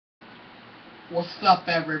What's up,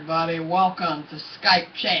 everybody? Welcome to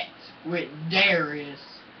Skype Chats with Darius.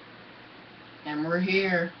 And we're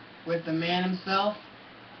here with the man himself.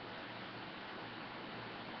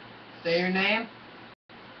 Say your name.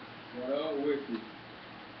 What up with you?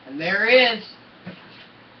 And there he is.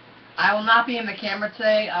 I will not be in the camera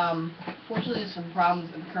today. Fortunately, there's some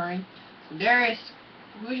problems occurring. So Darius,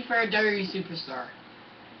 who's your favorite WWE superstar?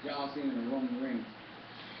 John Cena and Roman Reigns.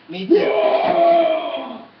 Me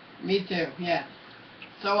too. Me too, yeah.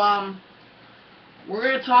 So, we're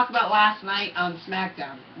going to talk about last night on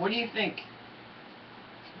SmackDown. What do you think?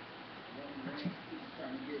 Roman Reigns is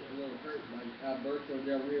trying to get a little hurt, like Alberto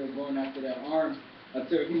Del Rio going after that arm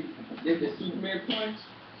until he did the Superman punch.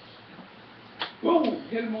 Boom!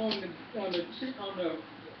 Hit him on the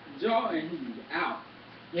jaw, and he's out.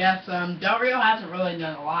 Yes, Del Rio hasn't really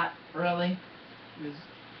done a lot, really.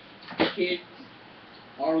 Kids,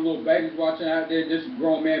 all the little babies watching out there, this is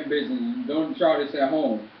grown man business. Don't try this at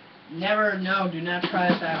home. Do not try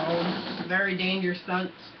this at home. Very dangerous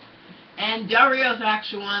stunts. And Del Rio's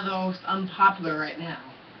actually one of the most unpopular right now.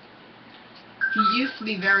 He used to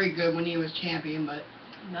be very good when he was champion, but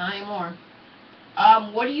not anymore.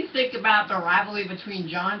 What do you think about the rivalry between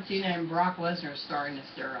John Cena and Brock Lesnar starting to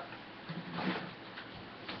stir up?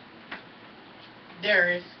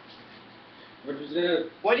 Darius. What you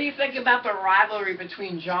said? What do you think about the rivalry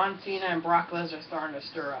between John Cena and Brock Lesnar starting to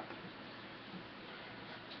stir up?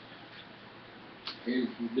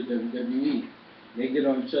 It's the WWE. They get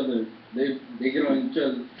on each other. They get on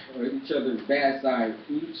each other's bad side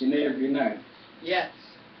each and every night. Yes.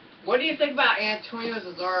 What do you think about Antonio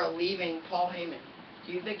Cesaro leaving Paul Heyman?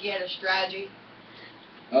 Do you think he had a strategy?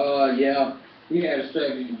 Yeah. He had a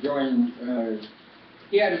strategy to join.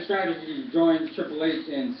 He had a strategy to join Triple H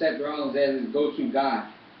and Seth Rollins as his go-to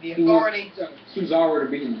guy. The authority. He wants Cesaro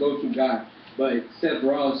to be his go-to guy, but Seth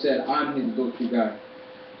Rollins said, "I'm his go-to guy."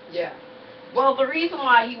 Yeah. Well, the reason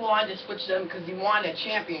why he wanted to switch them because he wanted a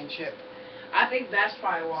championship. I think that's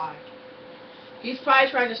probably why. He's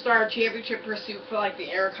probably trying to start a championship pursuit for like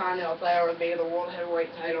the Intercontinental title or maybe the World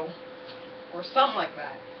Heavyweight title or something like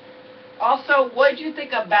that. Also, what did you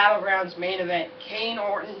think of Battleground's main event? Kane,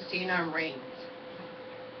 Orton, Cena, and Reigns.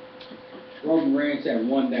 Roman Reigns had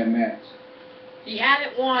won that match. He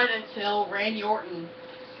hadn't won until Randy Orton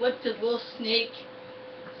slipped his little snake,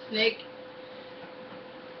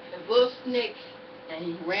 and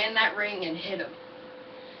he ran that ring and hit him.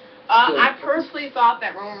 I personally thought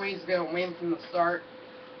that Roman Reigns was going to win from the start.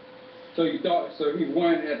 So you thought? So he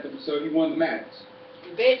won So he won the match.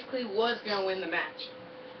 He basically was going to win the match,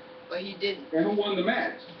 but he didn't. And who won the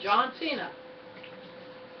match? John Cena.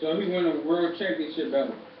 So he won a world championship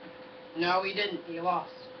battle. No, he didn't. He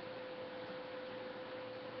lost.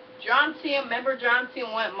 John Cena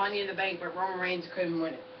won Money in the Bank, but Roman Reigns couldn't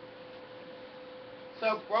win it.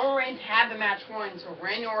 So Roman Reigns had the match won, so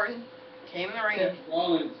Randy Orton came in the ring.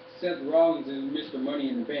 Seth Rollins is Mr. Money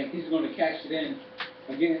in the Bank. He's going to cash it in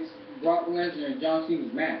against Brock Lesnar and John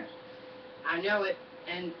Cena's match. I know it.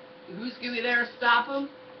 And who's going to be there to stop him?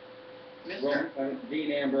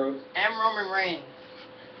 Dean Ambrose. And Roman Reigns.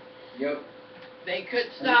 Yep. They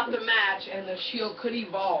could stop the match, and the Shield could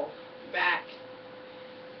evolve back.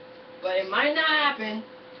 But it might not happen.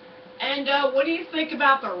 And what do you think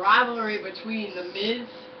about the rivalry between The Miz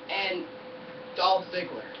and Dolph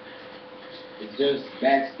Ziggler? It's just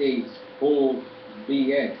backstage full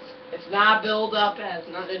BS. It's not build up. It has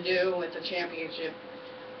nothing to do with the championship.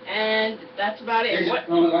 And that's about it. They just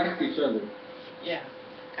don't like each other. Yeah.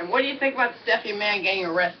 And what do you think about Stephanie McMahon getting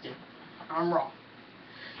arrested on Raw?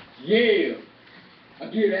 Yeah. I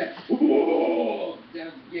hear that. Ooh. Yeah,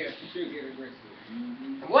 she should get arrested.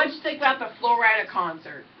 Mm-hmm. What did you think about the Flo Rida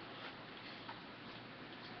concert?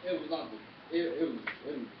 It was awful. It was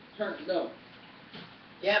turned up.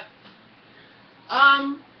 Yep.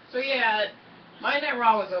 So yeah, Monday Night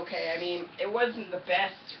Raw was okay. I mean, it wasn't the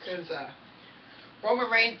best because Roman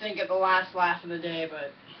Reigns didn't get the last laugh of the day,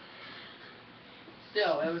 but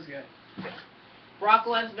still, it was good. Brock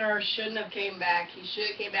Lesnar shouldn't have came back. He should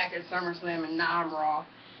have came back at SummerSlam and not on Raw.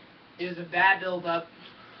 It was a bad build-up.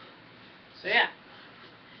 So yeah.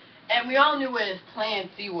 And we all knew what his plan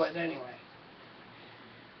C was anyway.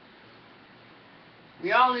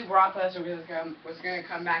 We all knew Brock Lesnar was going to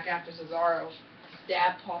come back after Cesaro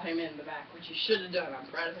stabbed Paul Heyman in the back, which he should have done. I'm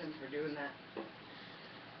proud of him for doing that.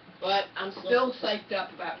 But I'm still psyched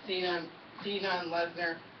up about Cena and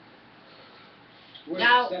Lesnar.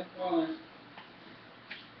 Now,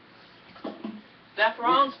 Seth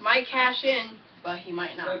Rollins might cash in, but he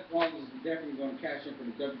might not. Seth Rollins is definitely going to cash in for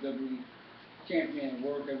the WWE Champion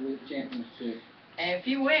World Heavyweight Championship. And if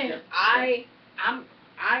he wins, I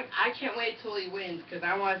I can't wait till he wins because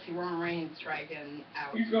I want to see Roman Reigns try getting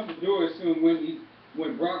out. He's going to do it soon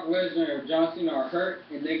when Brock Lesnar or John Cena are hurt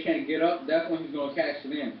and they can't get up. That's when he's going to cash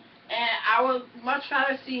it in. And I would much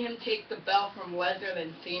rather see him take the belt from Lesnar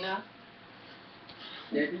than Cena.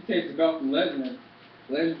 Yeah, if he takes the belt from Lesnar,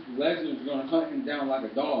 Lesnar's going to hunt him down like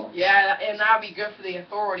a dog. Yeah, and that would be good for the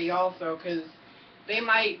Authority also, because they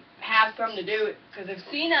might have something to do. Because if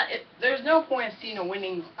Cena, there's no point in Cena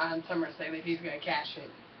winning on SummerSlam if he's going to cash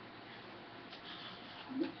in.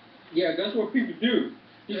 Yeah, that's what people do.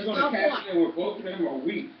 He's going to cash in when both of them are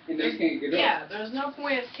weak and they can't get up. Yeah, there's no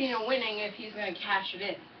point in Cena winning if he's going to cash it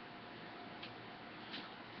in.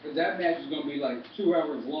 Because that match is going to be like 2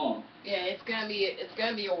 hours long. Yeah, it's gonna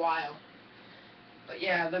be a while. But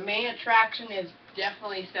yeah, the main attraction is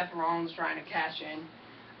definitely Seth Rollins trying to cash in.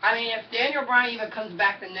 I mean, if Daniel Bryan even comes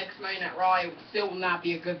back the next Monday Night Raw, it would still not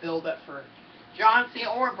be a good build-up for John Cena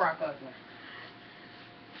or Brock Lesnar.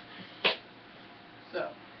 So,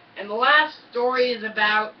 and the last story is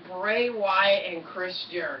about Bray Wyatt and Chris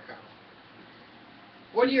Jericho.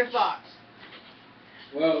 What are your thoughts?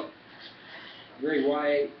 Well, Bray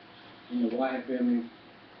Wyatt and the Wyatt family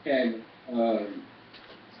had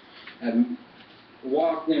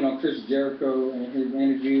walked in on Chris Jericho in his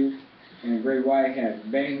interview, and Bray Wyatt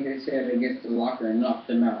had banged his head against the locker and knocked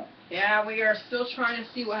him out. Yeah, we are still trying to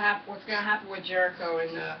see what's going to happen with Jericho,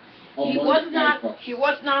 and he was not on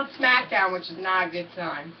SmackDown, which is not a good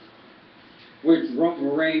sign. Which Roman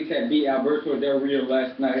Reigns had beat Alberto Del Rio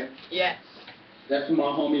last night. Yes. That's my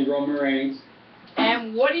homie Roman Reigns.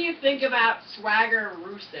 And what do you think about Swagger and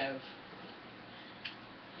Rusev?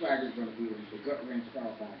 Swagger's going to be the gut wrench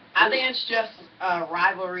style fight. I think it's just a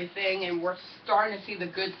rivalry thing, and we're starting to see the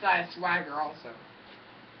good side of Swagger also.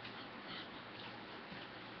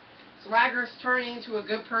 Swagger's turning into a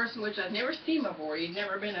good person, which I've never seen before. He's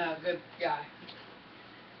never been a good guy.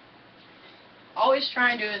 All he's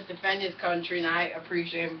trying to do is defend his country, and I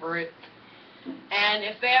appreciate him for it. And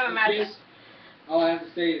if they have a match... All I have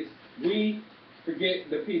to say is, we forget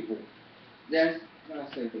the people. That's what I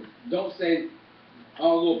say. Don't say...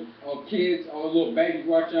 all little kids, all little babies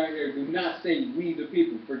watching out here, do not say we the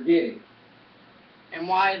people. Forget it. And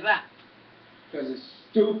why is that? Because it's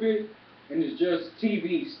stupid and it's just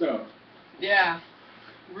TV stuff. Yeah.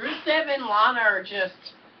 Rusev and Lana are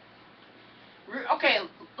just... Okay,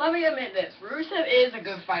 let me admit this. Rusev is a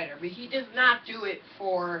good fighter, but he does not do it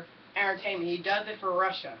for entertainment. He does it for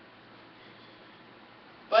Russia.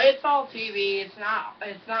 But it's all TV. It's not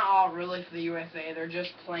all really for the USA. They're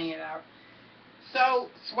just playing it out. So,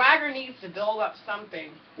 Swagger needs to build up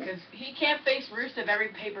something, because he can't face Rusev every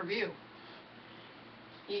pay-per-view.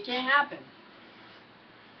 It can't happen.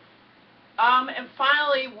 And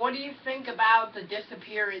finally, what do you think about the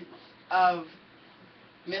disappearance of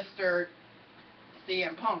Mr.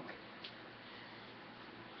 CM Punk?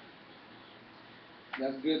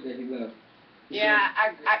 That's good that he left. Yeah,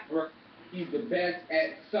 He's the best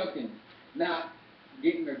at sucking, not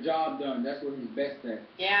getting the job done. That's what he's best at.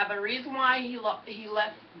 Yeah, the reason why he left,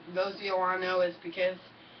 those of you who want to know, is because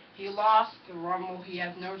he lost the Rumble. He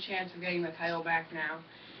has no chance of getting the title back now.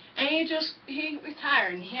 And he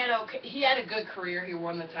retired. And he had a good career. He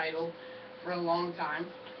won the title for a long time.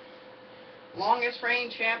 Longest reigning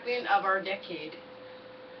champion of our decade,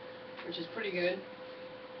 which is pretty good.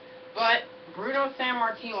 But Bruno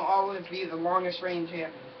Sammartino will always be the longest reigning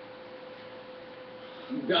champion.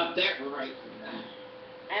 You got that right.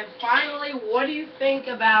 And finally, what do you think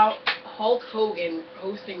about Hulk Hogan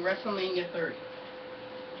hosting WrestleMania 30?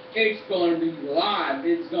 It's going to be live.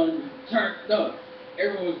 It's going to be turned up.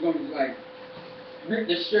 Everyone's going to be like, rip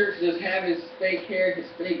the shirts, just have his fake hair, his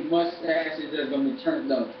fake mustache, it's just going to be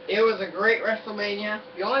turned up. It was a great WrestleMania.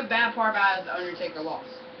 The only bad part about it is the Undertaker lost.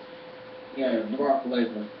 Yeah, Brock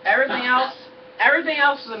Lesnar. Everything else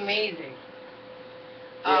was amazing.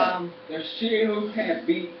 Yeah, the Shield had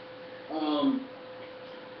beat,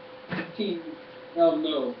 Team, oh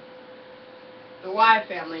no. The Wyatt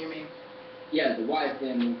family, you mean? Yeah, the Wyatt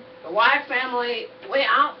family. The Wyatt family.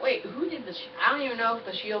 Wait, who did the? I don't even know if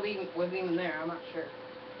the Shield was even there. I'm not sure.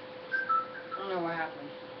 I don't know what happened.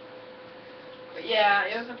 But yeah,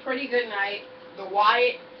 it was a pretty good night. The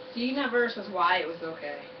Wyatt, Cena versus Wyatt was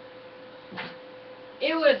okay.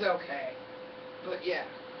 It was okay, but yeah.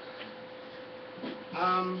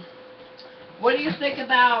 What do you think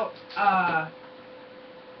about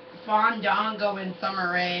Fandango and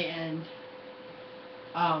Summer Rae and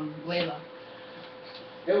Layla?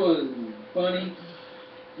 It was funny.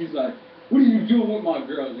 He's like, what are you doing with my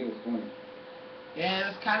girls? It was funny. Yeah, it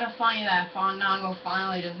was kind of funny that Fandango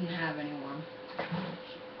finally doesn't have anyone.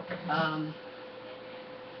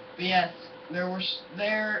 But yes,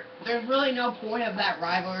 there's really no point of that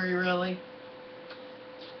rivalry, really.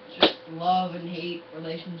 Just love and hate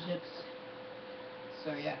relationships.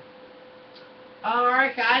 So yeah.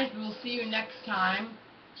 Alright guys, we'll see you next time.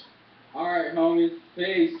 Alright, homies.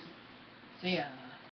 Peace. See ya.